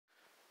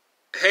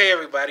Hey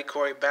everybody,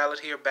 Cory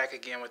Ballad here, back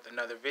again with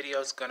another video.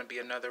 It's going to be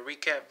another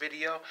recap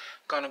video.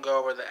 Going to go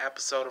over the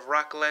episode of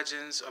Rock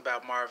Legends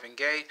about Marvin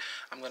Gaye.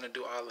 I'm going to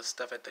do all the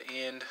stuff at the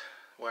end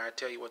where I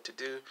tell you what to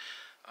do.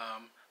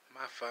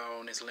 My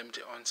phone is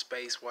limited on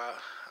space while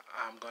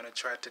I'm going to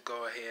try to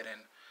go ahead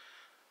and,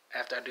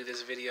 after I do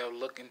this video,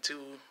 look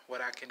into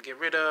what I can get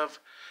rid of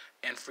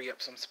and free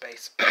up some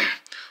space.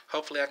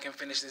 Hopefully I can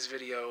finish this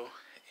video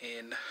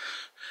in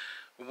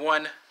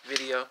one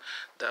video.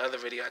 The other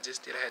video I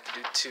just did, I had to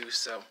do two,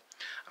 so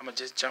I'm gonna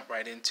just jump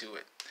right into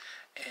it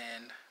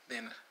and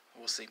then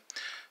we'll see.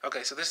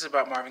 Okay, so this is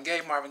about Marvin Gaye.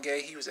 Marvin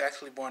Gaye, he was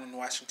actually born in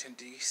Washington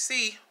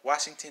DC.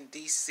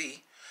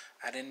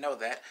 I didn't know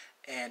that.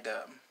 And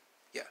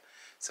yeah,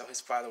 so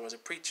his father was a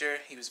preacher.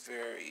 He was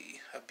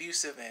very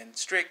abusive and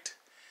strict.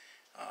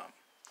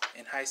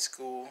 In high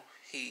school,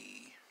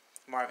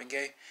 Marvin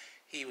Gaye,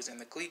 he was in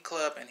the Glee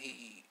Club and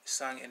he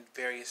sung in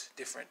various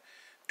different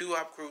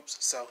doo-wop groups,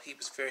 so he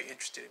was very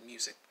interested in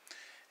music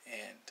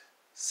and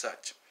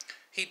such.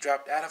 He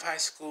dropped out of high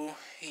school.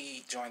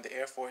 He joined the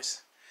Air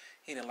Force.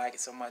 He didn't like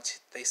it so much.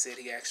 They said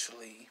he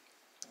actually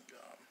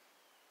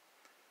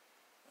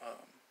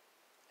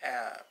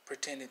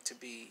pretended to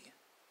be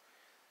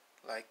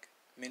like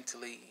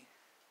mentally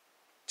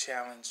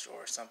challenged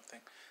or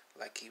something,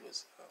 like he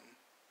was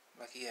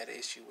like he had an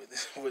issue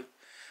with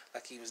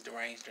like he was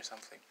deranged or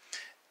something,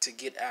 to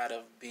get out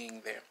of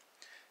being there.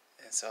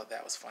 And so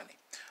that was funny.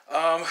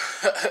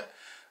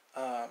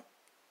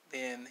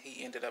 Then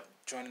he ended up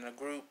joining a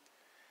group,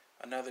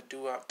 another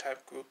doo-wop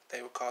type group.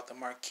 They were called the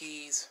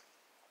Marquis.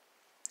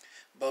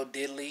 Bo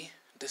Diddley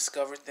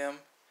discovered them,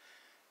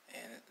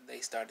 and they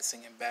started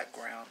singing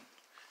background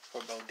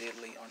for Bo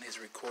Diddley on his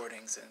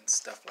recordings and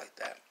stuff like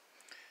that.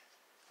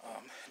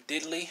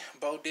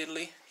 Bo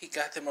Diddley, he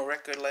got them a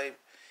record label.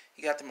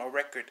 He got them a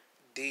record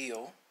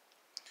deal.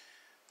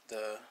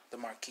 The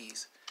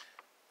Marquis.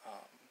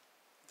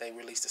 They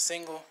released a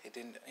single. It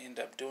didn't end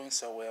up doing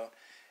so well,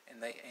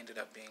 and they ended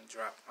up being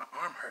dropped. My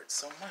arm hurts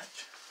so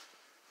much.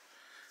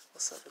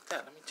 What's up with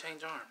that? Let me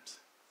change arms.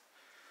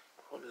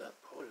 Hold up.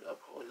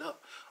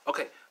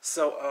 Okay,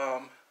 so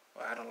well,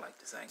 I don't like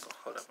this angle.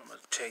 Hold up, I'm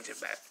gonna change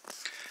it back.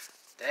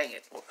 Dang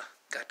it! Well,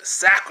 got to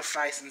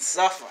sacrifice and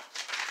suffer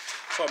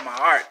for my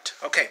art.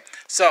 Okay,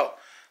 so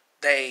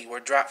they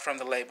were dropped from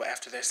the label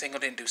after their single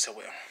didn't do so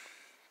well.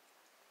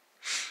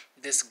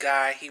 This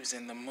guy, he was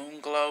in the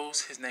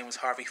Moonglows. His name was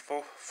Harvey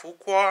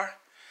Fuqua.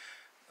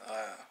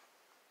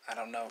 I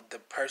don't know. The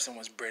person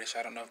was British.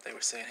 I don't know if they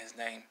were saying his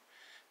name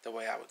the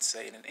way I would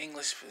say it in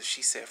English. But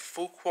she said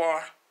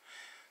Fuqua.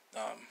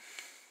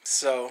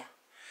 So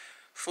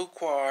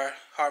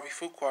Harvey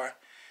Fuqua,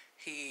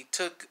 he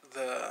took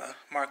the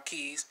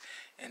Marquis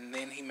and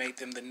then he made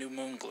them the new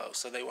Moonglows.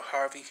 So they were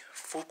Harvey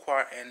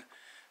Fuqua and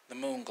the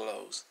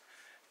Moonglows.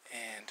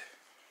 And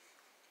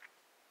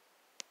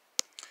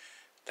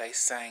they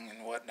sang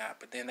and whatnot,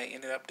 but then they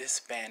ended up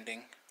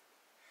disbanding.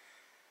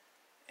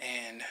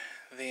 And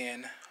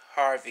then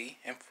Harvey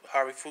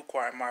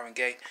Fuqua and Marvin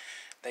Gaye,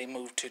 they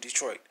moved to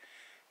Detroit,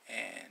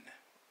 and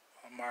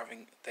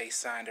they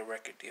signed a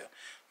record deal.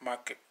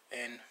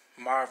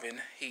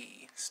 Marvin,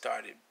 he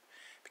started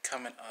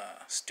becoming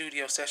a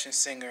studio session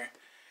singer,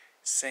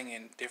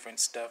 singing different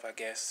stuff, I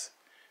guess,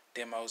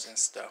 demos and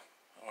stuff,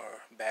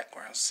 or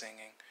background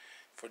singing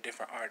for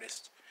different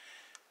artists.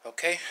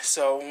 Okay,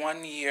 so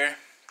one year,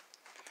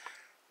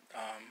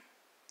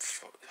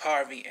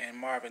 Harvey and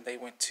Marvin, they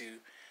went to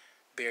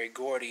Berry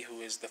Gordy,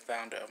 who is the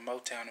founder of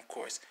Motown, of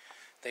course.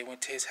 They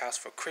went to his house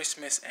for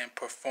Christmas and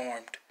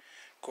performed.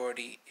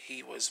 Gordy,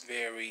 he was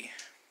very,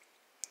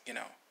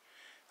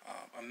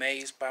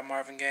 amazed by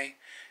Marvin Gaye,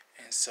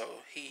 and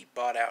so he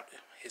bought out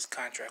his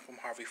contract from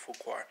Harvey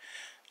Fuqua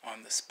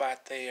on the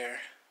spot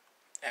there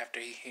after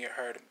he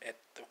heard him at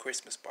the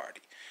Christmas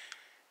party.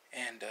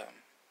 And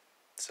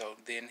so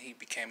then he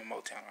became a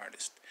Motown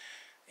artist.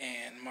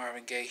 And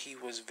Marvin Gaye, he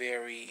was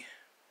very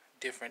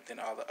different than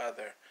all the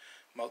other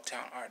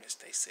Motown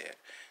artists, they said.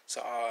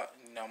 So,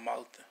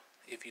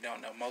 if you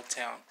don't know,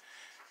 Motown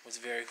was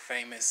very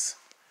famous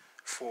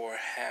for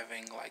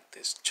having like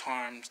this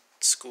charm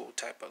school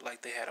type of,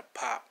 like they had a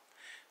pop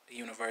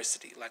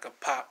university, like a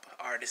pop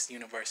artist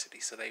university.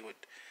 So they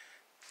would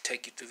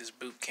take you through this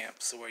boot camp,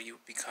 so where you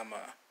become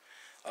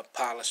a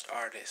polished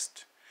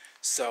artist.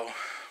 So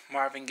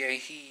Marvin Gaye,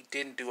 he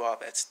didn't do all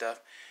that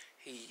stuff.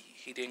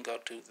 He didn't go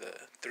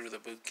through the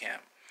boot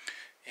camp,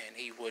 and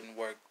he wouldn't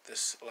work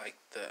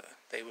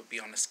they would be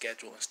on the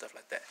schedule and stuff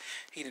like that.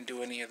 He didn't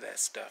do any of that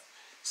stuff.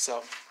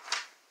 So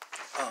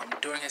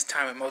during his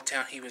time at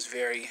Motown, he was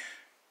very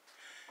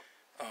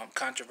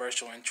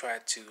controversial and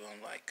tried to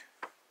like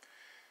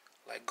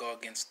go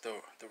against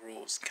the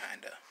rules,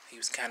 kinda. He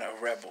was kinda a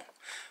rebel.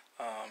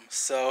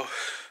 So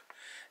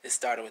it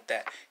started with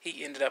that.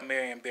 He ended up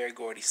marrying Berry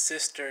Gordy's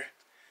sister.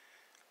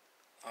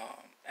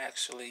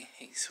 Actually,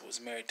 he was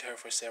married to her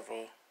for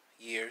several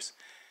years,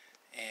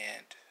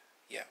 and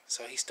yeah,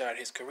 so he started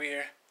his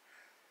career.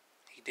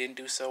 He didn't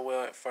do so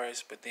well at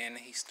first, but then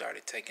he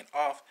started taking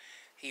off.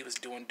 He was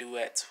doing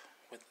duets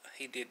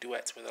he did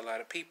duets with a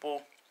lot of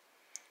people.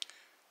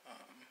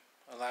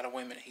 a lot of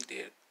women. He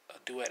did a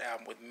duet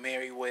album with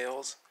Mary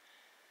Wells.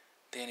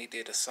 Then he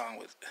did a song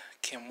with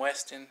Kim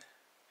Weston.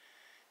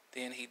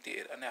 Then he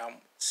did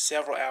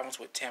several albums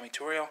with Tammy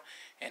Terrell,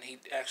 and he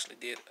actually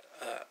did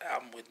an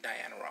album with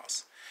Diana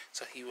Ross.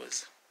 So he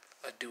was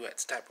a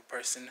duets type of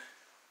person.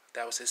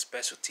 That was his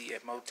specialty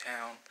at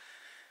Motown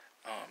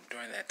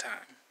during that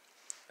time.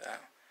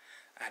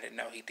 I didn't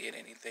know he did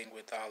anything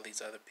with all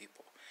these other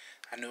people.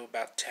 I knew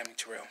about Tammy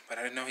Terrell, but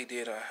I didn't know he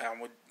did an album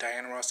with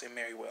Diana Ross and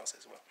Mary Wells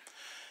as well.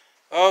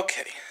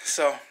 Okay,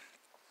 so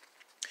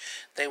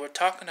they were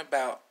talking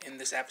about, in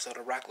this episode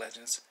of Rock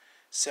Legends,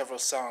 several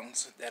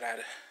songs that I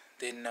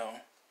didn't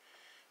know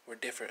were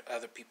different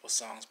other people's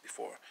songs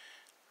before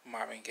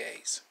Marvin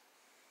Gaye's.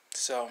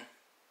 So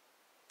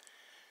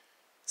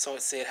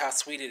it said, How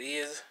Sweet It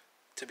Is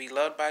to Be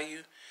Loved by You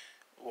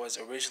was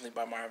originally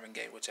by Marvin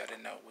Gaye, which I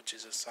didn't know, which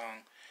is a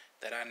song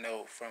that I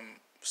know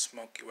from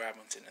Smokey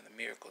Robinson and the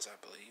Miracles, I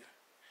believe.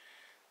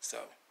 So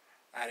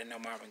I didn't know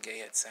Marvin Gaye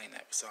had sang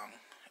that song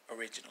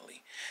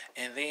originally.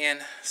 And then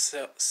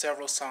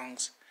several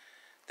songs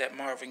that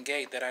Marvin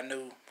Gaye, that I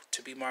knew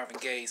to be Marvin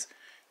Gaye's,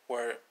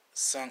 were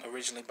sung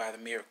originally by the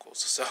Miracles.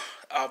 So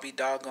I'll Be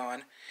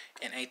Doggone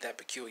and Ain't That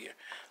Peculiar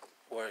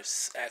were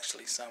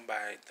actually sung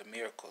by the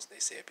Miracles, they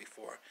said,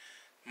 before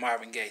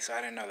Marvin Gaye. So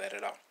I didn't know that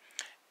at all.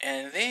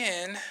 And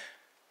then,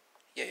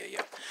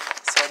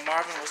 so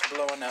Marvin was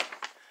blowing up,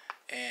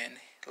 and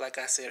like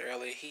I said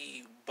earlier,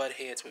 he butt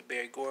heads with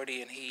Berry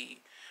Gordy, and he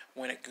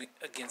went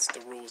against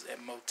the rules at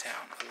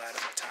Motown a lot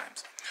of the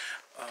times.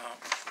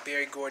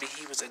 Berry Gordy,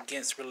 he was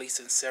against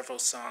releasing several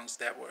songs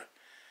that were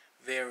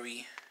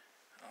very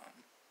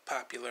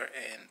popular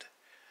and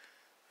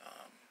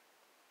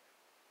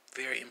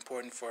very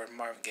important for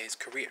Marvin Gaye's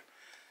career.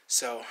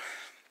 So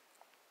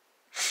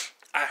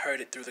I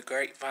heard it through the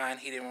grapevine.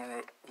 He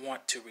didn't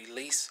want to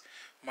release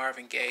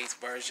Marvin Gaye's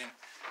version.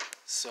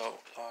 So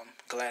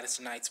Gladys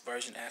Knight's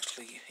version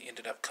actually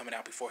ended up coming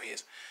out before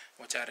his,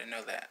 which I didn't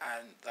know that. I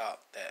thought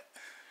that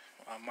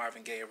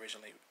Marvin Gaye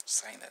originally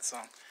sang that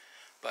song.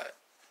 But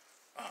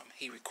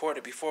he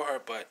recorded before her,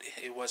 but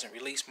it wasn't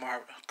released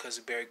because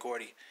Berry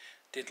Gordy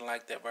didn't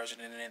like that version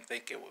and didn't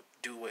think it would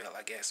do well,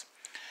 I guess.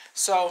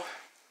 So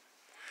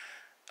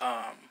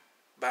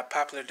by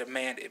popular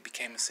demand, it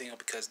became a single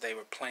because they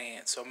were playing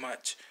it so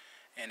much,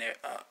 and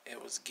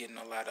it was getting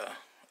a lot of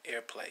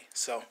airplay.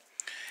 So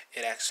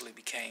it actually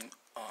became,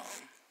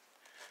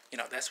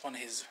 that's one of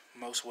his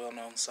most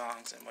well-known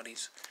songs, and what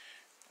he's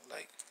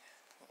like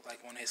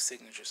one of his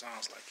signature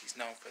songs. Like, he's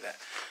known for that.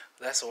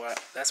 That's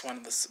one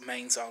of the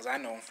main songs I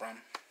know him from.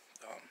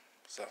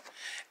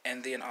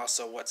 And then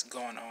also What's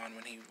Going On,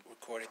 when he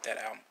recorded that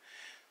album.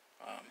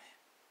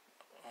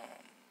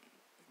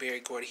 Berry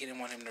Gordy, he didn't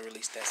want him to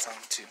release that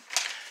song too.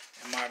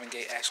 And Marvin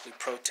Gaye actually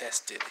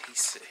protested.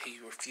 He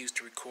refused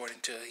to record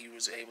until he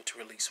was able to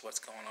release What's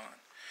Going On.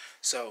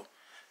 So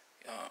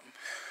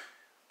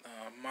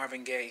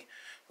Marvin Gaye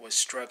was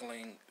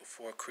struggling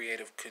for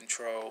creative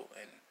control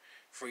and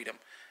freedom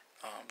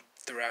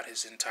throughout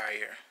his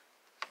entire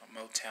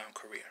Motown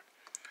career,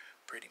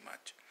 pretty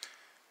much.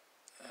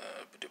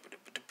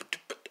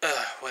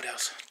 What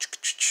else?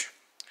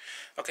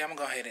 Okay, I'm going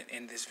to go ahead and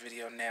end this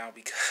video now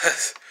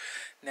because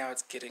now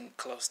it's getting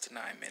close to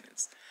 9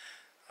 minutes.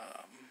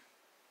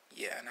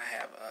 And I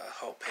have a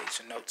whole page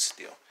of notes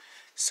still.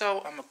 So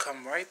I'm going to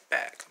come right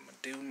back. I'm going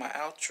to do my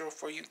outro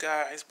for you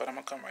guys, but I'm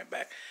going to come right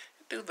back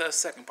and do the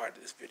second part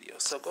of this video.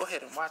 So go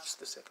ahead and watch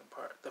the second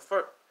part.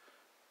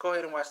 Go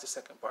ahead and watch the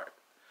second part.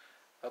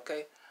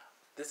 Okay?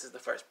 This is the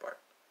first part.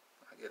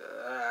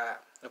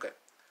 Okay.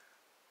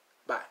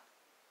 Bye.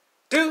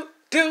 Do.